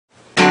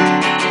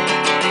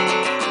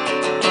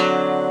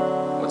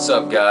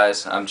up,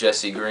 guys? I'm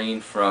Jesse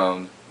Green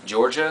from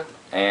Georgia,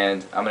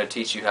 and I'm going to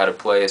teach you how to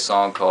play a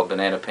song called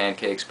Banana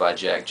Pancakes by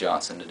Jack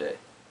Johnson today.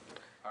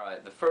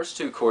 Alright, the first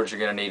two chords you're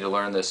going to need to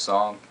learn this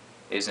song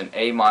is an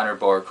A minor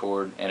bar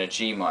chord and a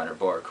G minor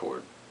bar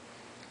chord.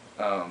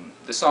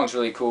 This song's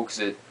really cool because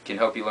it can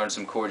help you learn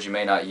some chords you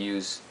may not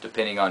use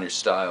depending on your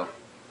style.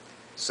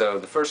 So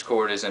the first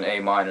chord is an A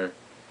minor.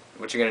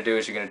 What you're going to do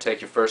is you're going to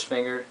take your first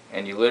finger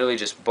and you literally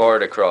just bar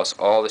it across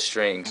all the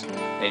strings,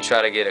 and you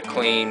try to get a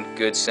clean,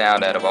 good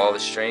sound out of all the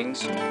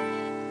strings.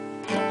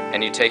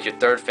 And you take your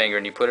third finger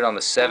and you put it on the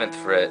 7th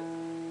fret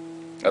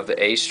of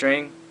the A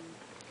string,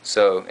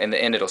 so in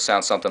the end it'll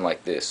sound something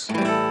like this.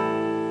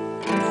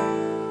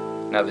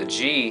 Now the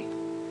G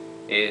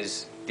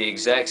is the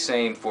exact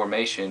same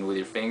formation with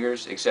your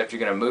fingers, except you're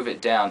going to move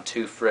it down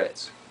 2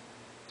 frets.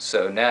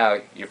 So now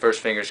your first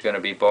finger is going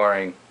to be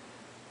barring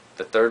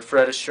the 3rd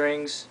fret of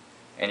strings,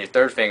 and your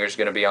third finger is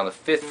going to be on the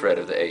 5th fret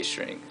of the A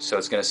string. So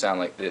it's going to sound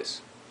like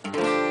this.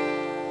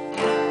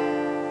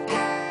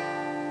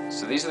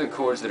 So these are the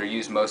chords that are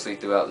used mostly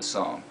throughout the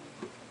song.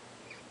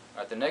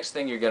 Alright, the next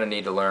thing you're going to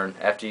need to learn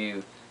after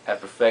you have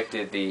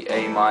perfected the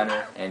A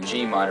minor and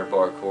G minor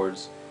bar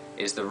chords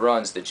is the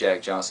runs that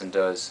Jack Johnson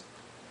does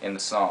in the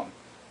song.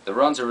 The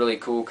runs are really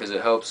cool because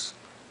it helps,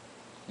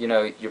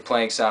 your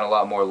playing sound a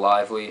lot more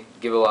lively,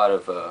 give a lot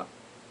of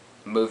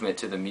movement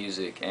to the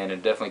music, and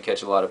it definitely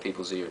catch a lot of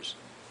people's ears.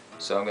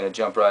 So I'm going to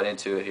jump right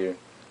into it here.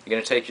 You're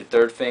going to take your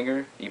third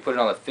finger, you put it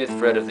on the 5th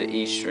fret of the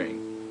E string,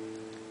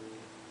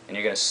 and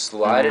you're going to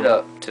slide it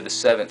up to the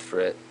 7th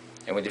fret,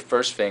 and with your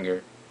first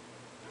finger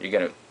you're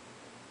going to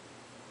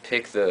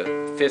pick the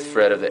 5th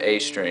fret of the A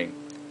string,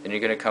 then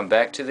you're going to come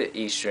back to the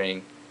E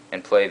string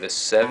and play the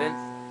 7th,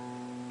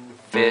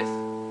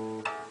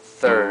 5th,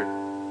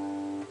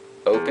 3rd,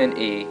 open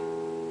E,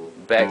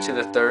 back to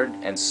the 3rd,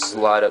 and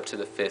slide up to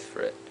the 5th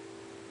fret.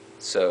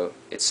 So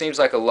it seems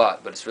like a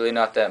lot, but it's really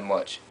not that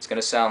much. It's going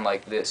to sound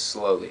like this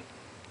slowly.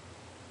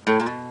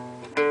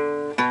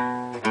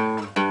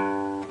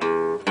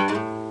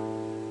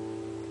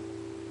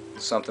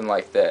 Something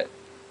like that.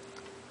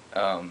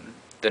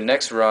 The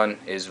next run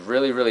is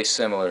really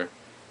similar.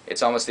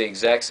 It's almost the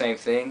exact same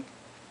thing,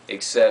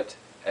 except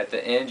at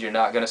the end you're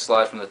not going to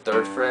slide from the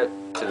 3rd fret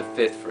to the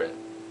 5th fret.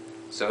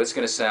 So it's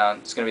going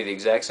to be the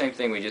exact same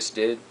thing we just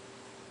did.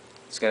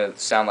 It's going to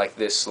sound like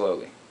this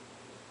slowly.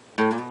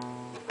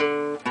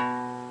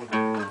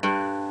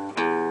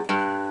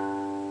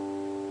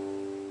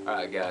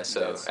 Alright guys,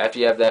 so after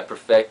you have that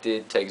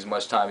perfected, take as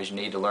much time as you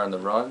need to learn the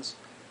runs,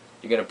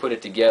 you're going to put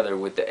it together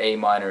with the A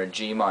minor and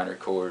G minor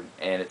chord,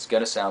 and it's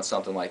going to sound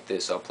something like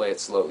this. I'll play it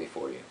slowly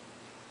for you.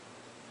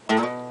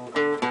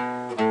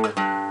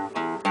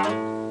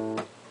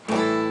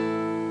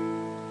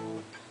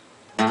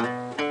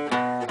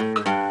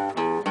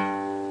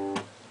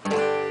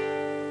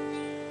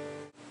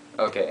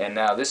 Okay, and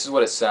now this is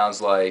what it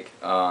sounds like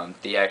on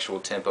the actual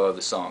tempo of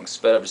the song.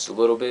 Sped up just a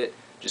little bit.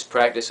 Just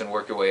practice and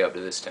work your way up to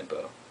this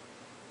tempo.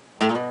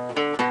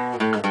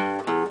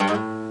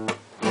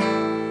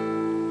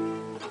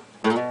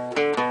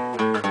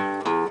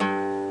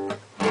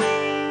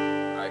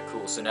 Alright,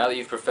 cool. So now that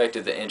you've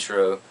perfected the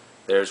intro,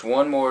 there's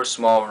one more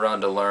small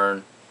run to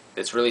learn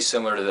that's really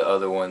similar to the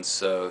other ones,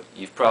 so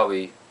you've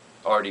probably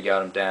already got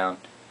them down.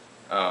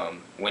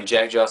 When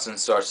Jack Johnson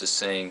starts to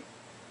sing,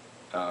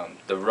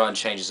 the run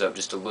changes up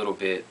just a little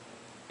bit,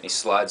 and he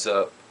slides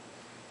up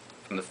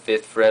from the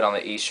 5th fret on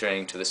the E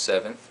string to the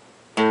 7th,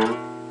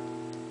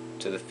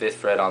 to the 5th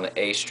fret on the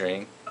A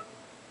string,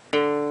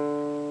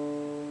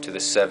 to the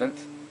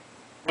 7th,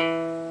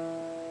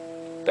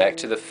 back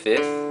to the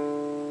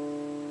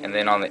 5th, and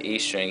then on the E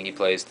string he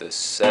plays the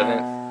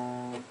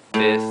 7th,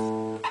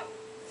 5th,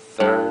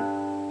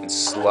 3rd, and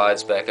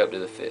slides back up to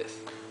the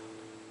 5th.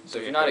 So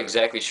if you're not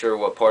exactly sure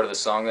what part of the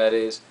song that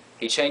is,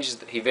 he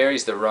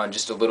varies the run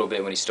just a little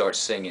bit when he starts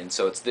singing,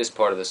 so it's this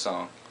part of the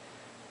song.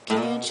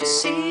 Can't you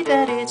see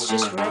that it's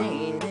just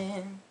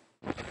raining?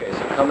 Okay, so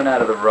coming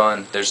out of the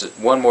run, there's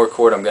one more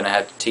chord I'm going to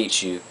have to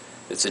teach you.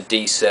 It's a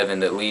D7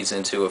 that leads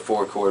into a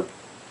 4-chord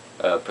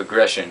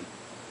progression,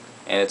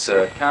 and it's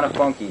kind of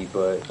funky,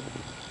 but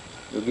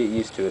you'll get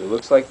used to it. It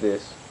looks like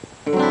this.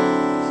 It's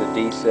a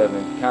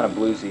D7, kind of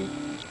bluesy,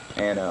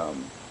 and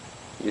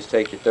you just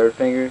take your third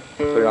finger,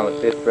 put it on the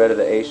 5th fret of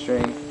the A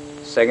string,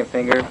 second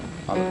finger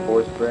on the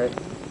 4th fret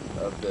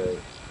of the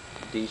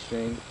D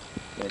string.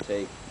 You're going to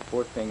take the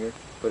 4th finger,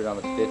 put it on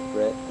the 5th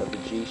fret of the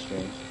G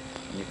string,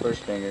 and your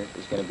first finger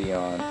is going to be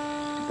on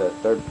the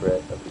 3rd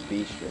fret of the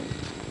B string.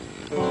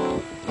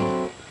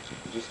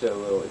 Just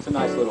it's a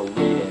nice little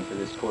lead-in for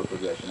this chord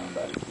progression I'm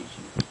about to teach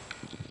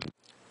you.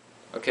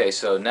 Okay,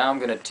 so now I'm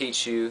going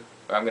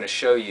to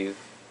show you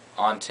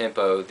on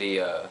tempo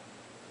the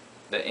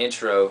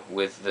intro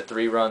with the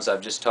 3 runs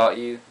I've just taught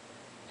you,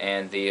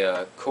 and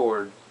the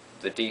chord,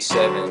 the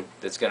D7,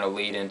 that's going to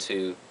lead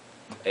into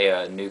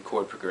a new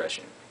chord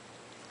progression.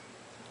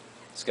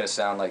 It's going to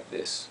sound like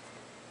this.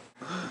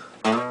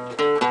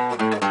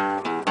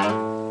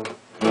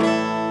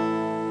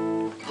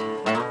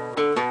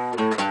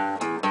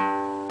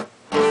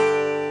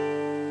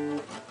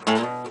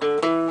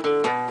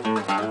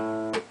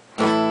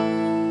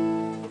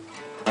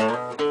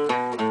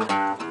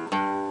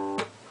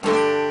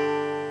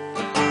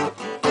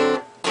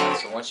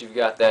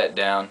 got that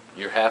down,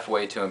 you're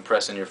halfway to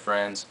impressing your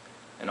friends,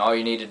 and all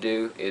you need to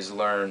do is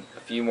learn a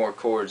few more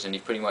chords and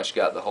you've pretty much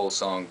got the whole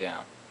song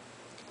down.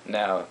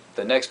 Now,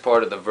 the next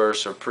part of the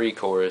verse or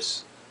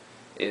pre-chorus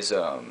is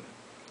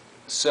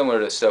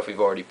similar to stuff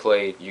we've already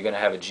played. You're going to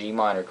have a G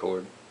minor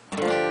chord,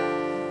 and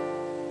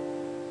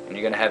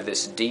you're going to have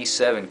this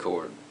D7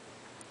 chord.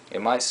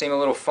 It might seem a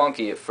little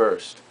funky at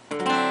first.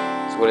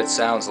 It's what it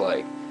sounds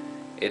like.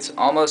 It's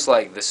almost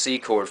like the C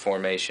chord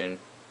formation,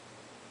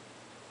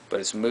 but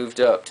it's moved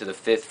up to the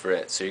 5th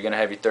fret. So you're going to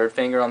have your 3rd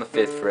finger on the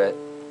 5th fret,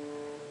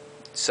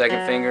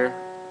 2nd finger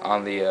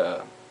on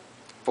the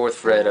 4th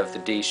fret of the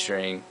D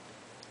string,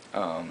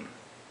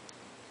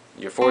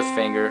 your 4th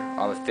finger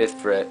on the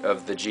 5th fret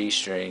of the G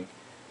string,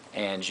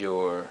 and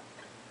your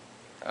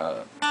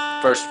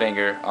 1st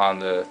finger on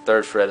the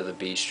 3rd fret of the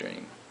B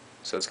string.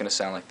 So it's going to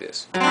sound like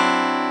this.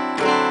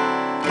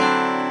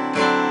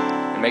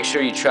 And make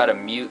sure you try to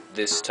mute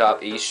this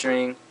top E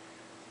string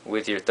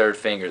with your 3rd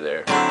finger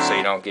there, so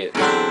you don't get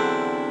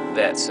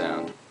that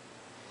sound.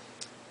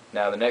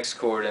 Now the next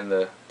chord in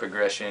the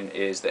progression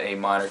is the A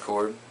minor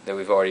chord that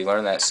we've already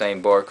learned, that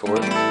same bar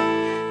chord.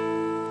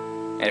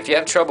 And if you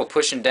have trouble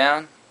pushing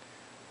down,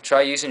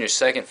 try using your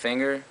 2nd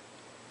finger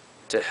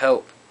to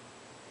help,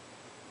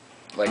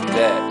 like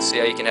that. See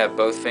how you can have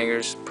both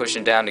fingers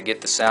pushing down to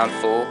get the sound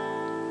full?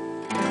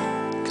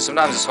 Because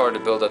sometimes it's hard to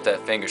build up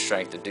that finger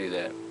strength to do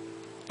that.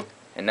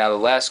 And now the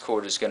last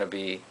chord is going to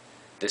be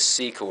this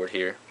C chord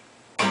here.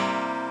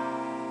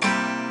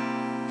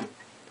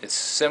 It's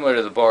similar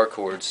to the bar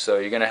chords, so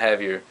you're going to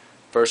have your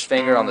 1st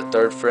finger on the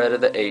 3rd fret of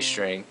the A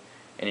string,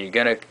 and you're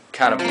going to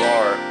kind of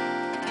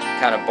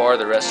bar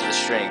the rest of the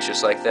strings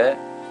just like that.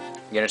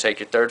 You're going to take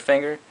your 3rd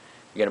finger,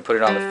 you're going to put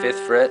it on the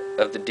 5th fret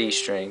of the D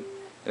string,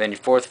 and then your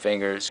 4th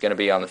finger is going to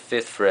be on the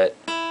 5th fret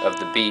of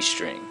the B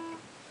string.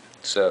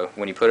 So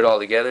when you put it all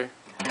together,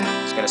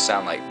 it's going to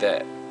sound like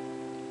that.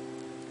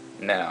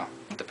 Now,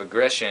 the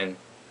progression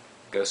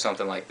goes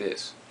something like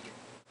this.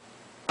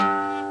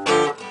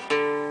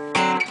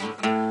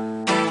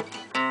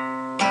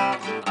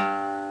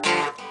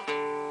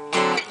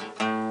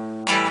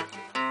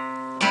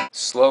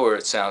 Slower,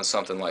 it sounds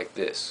something like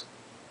this.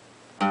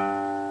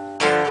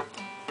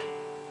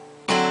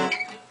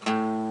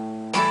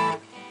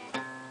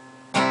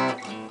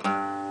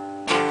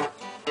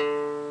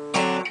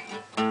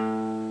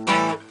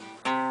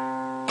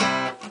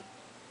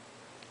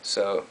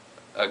 So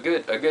a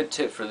good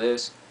tip for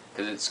this,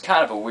 because it's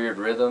kind of a weird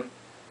rhythm,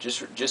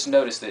 just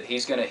notice that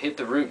he's going to hit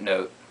the root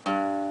note,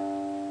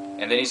 and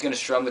then he's going to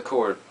strum the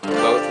chord,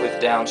 both with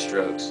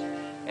downstrokes.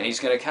 And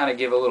he's going to kind of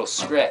give a little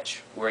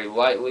scratch where he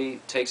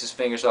lightly takes his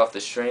fingers off the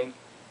string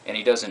and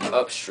he does an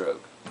upstroke.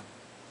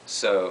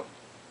 So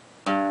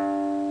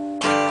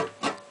and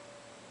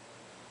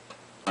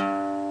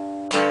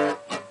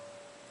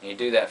you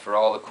do that for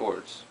all the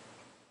chords.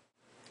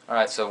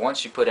 Alright, so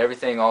once you put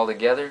everything all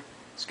together,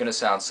 it's going to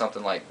sound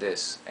something like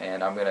this.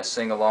 And I'm going to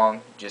sing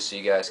along just so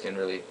you guys can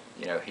really,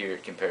 hear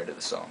it compared to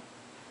the song.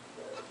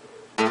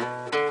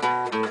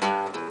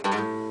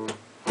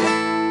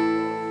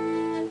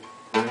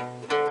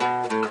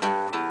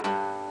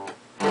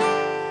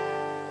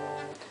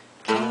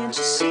 Can't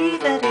you see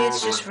that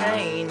it's just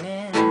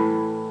raining?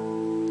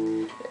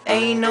 There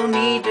ain't no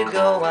need to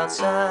go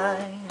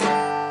outside.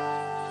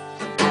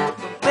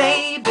 But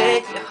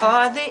baby, you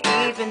hardly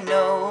even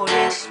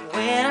notice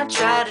when I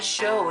try to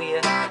show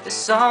you the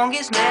song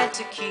is meant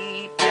to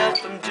keep you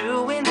from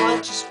doing what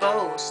you're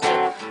supposed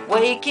to.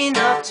 Waking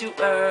up too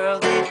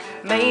early,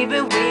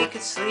 maybe we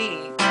could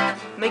sleep.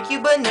 Make you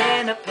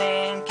banana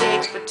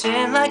pancakes,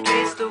 pretend like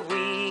it's the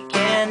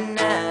weekend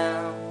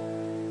now.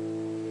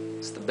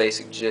 It's the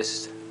basic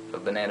gist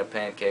of Banana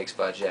Pancakes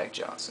by Jack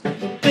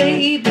Johnson.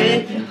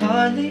 Baby, you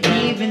hardly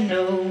even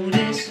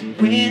notice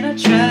when I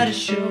try to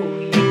show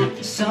you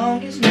the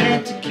song is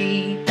meant to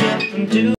keep you from doing